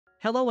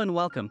Hello and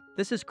welcome,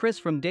 this is Chris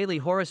from Daily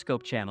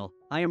Horoscope channel.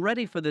 I am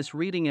ready for this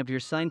reading of your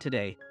sign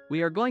today.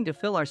 We are going to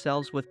fill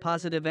ourselves with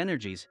positive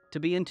energies, to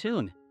be in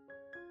tune.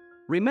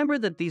 Remember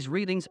that these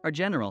readings are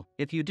general.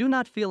 If you do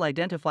not feel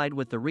identified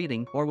with the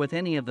reading or with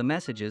any of the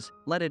messages,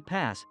 let it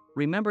pass.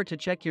 Remember to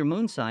check your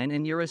moon sign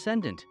and your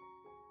ascendant.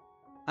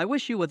 I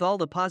wish you with all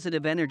the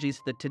positive energies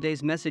that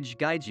today's message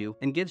guides you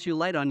and gives you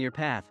light on your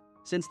path.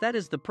 Since that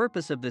is the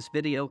purpose of this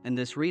video and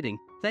this reading,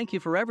 thank you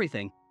for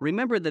everything.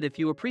 Remember that if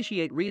you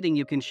appreciate reading,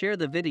 you can share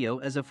the video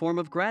as a form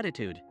of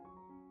gratitude.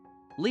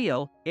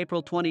 Leo,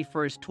 April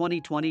 21st,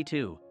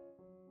 2022.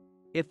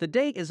 If the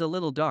day is a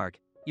little dark,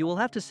 you will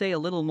have to say a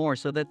little more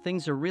so that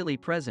things are really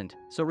present.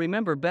 So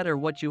remember better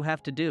what you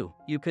have to do.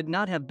 You could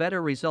not have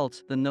better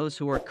results than those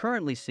who are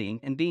currently seeing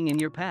and being in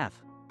your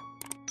path.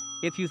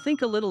 If you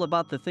think a little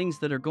about the things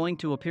that are going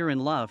to appear in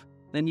love,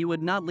 then you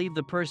would not leave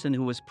the person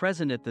who is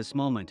present at this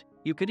moment.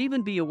 You could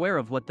even be aware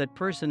of what that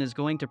person is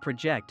going to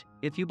project,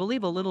 if you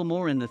believe a little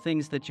more in the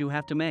things that you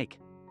have to make.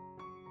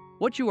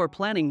 What you are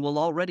planning will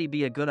already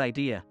be a good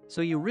idea,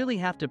 so you really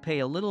have to pay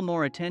a little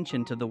more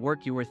attention to the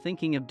work you are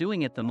thinking of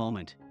doing at the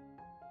moment.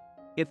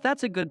 If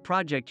that's a good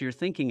project you're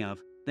thinking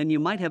of, then you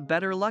might have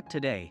better luck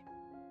today.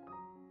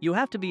 You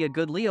have to be a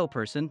good Leo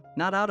person,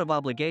 not out of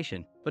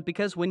obligation, but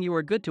because when you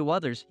are good to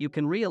others, you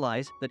can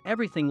realize that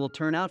everything will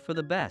turn out for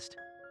the best.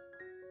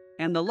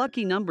 And the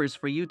lucky numbers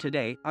for you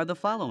today are the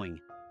following: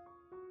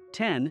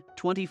 10,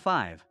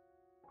 25,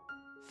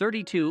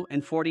 32,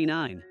 and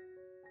 49.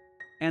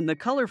 And the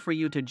color for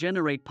you to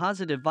generate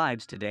positive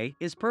vibes today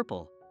is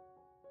purple.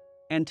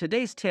 And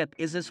today's tip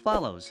is as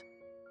follows.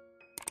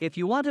 If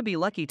you want to be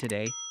lucky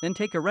today, then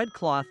take a red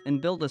cloth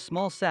and build a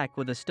small sack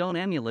with a stone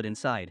amulet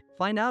inside.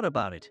 Find out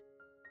about it.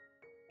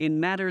 In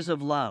matters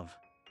of love,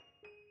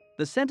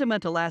 the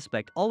sentimental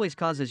aspect always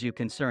causes you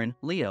concern,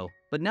 Leo,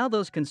 but now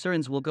those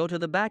concerns will go to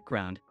the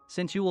background,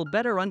 since you will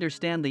better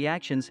understand the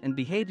actions and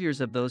behaviors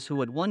of those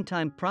who at one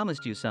time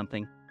promised you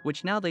something,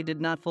 which now they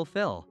did not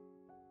fulfill.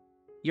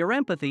 Your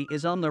empathy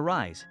is on the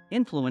rise,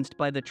 influenced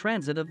by the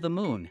transit of the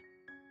moon.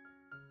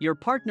 Your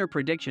partner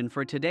prediction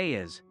for today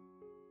is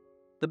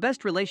the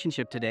best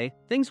relationship today.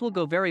 Things will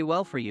go very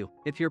well for you.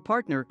 If your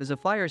partner is a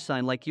fire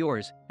sign like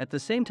yours, at the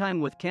same time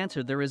with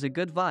Cancer there is a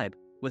good vibe,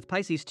 with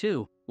Pisces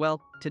too,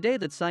 well, today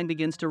that sign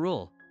begins to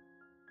rule.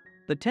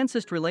 The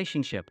tensest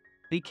relationship.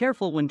 Be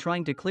careful when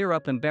trying to clear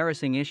up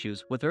embarrassing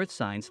issues with earth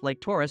signs like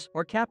Taurus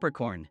or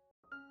Capricorn.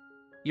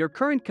 Your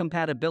current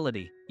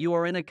compatibility, you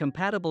are in a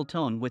compatible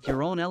tone with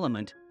your own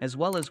element, as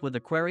well as with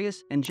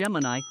Aquarius and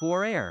Gemini who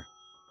are air.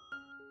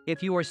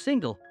 If you are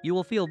single, you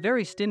will feel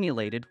very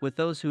stimulated with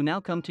those who now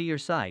come to your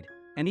side,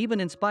 and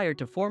even inspired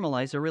to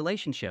formalize a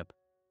relationship.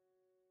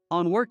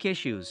 On work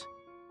issues,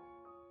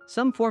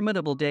 some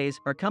formidable days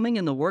are coming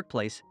in the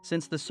workplace,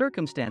 since the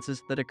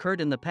circumstances that occurred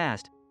in the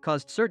past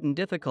caused certain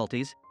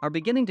difficulties are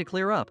beginning to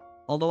clear up,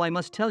 although I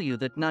must tell you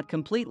that not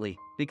completely,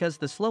 because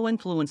the slow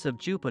influence of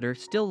Jupiter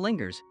still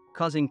lingers,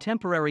 causing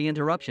temporary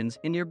interruptions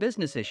in your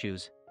business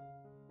issues.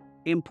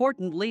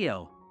 Important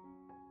Leo.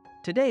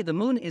 Today the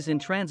moon is in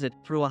transit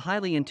through a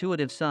highly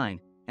intuitive sign,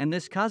 and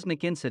this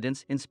cosmic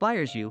incidence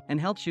inspires you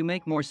and helps you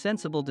make more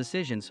sensible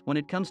decisions when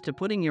it comes to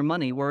putting your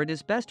money where it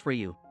is best for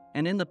you,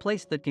 and in the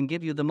place that can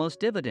give you the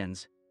most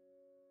dividends.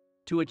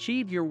 To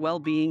achieve your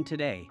well-being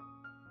today,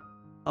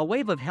 a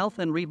wave of health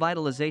and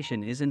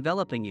revitalization is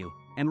enveloping you,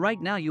 and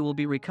right now you will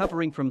be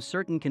recovering from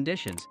certain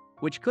conditions,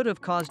 which could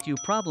have caused you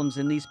problems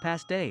in these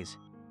past days.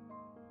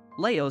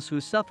 Leos who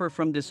suffer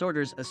from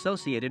disorders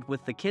associated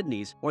with the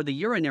kidneys or the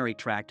urinary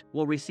tract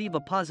will receive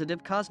a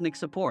positive cosmic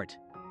support.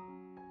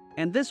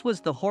 And this was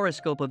the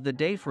horoscope of the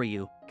day for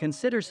you.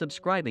 Consider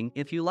subscribing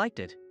if you liked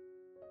it.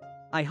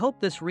 I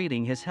hope this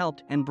reading has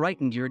helped and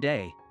brightened your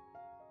day.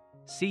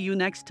 See you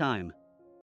next time.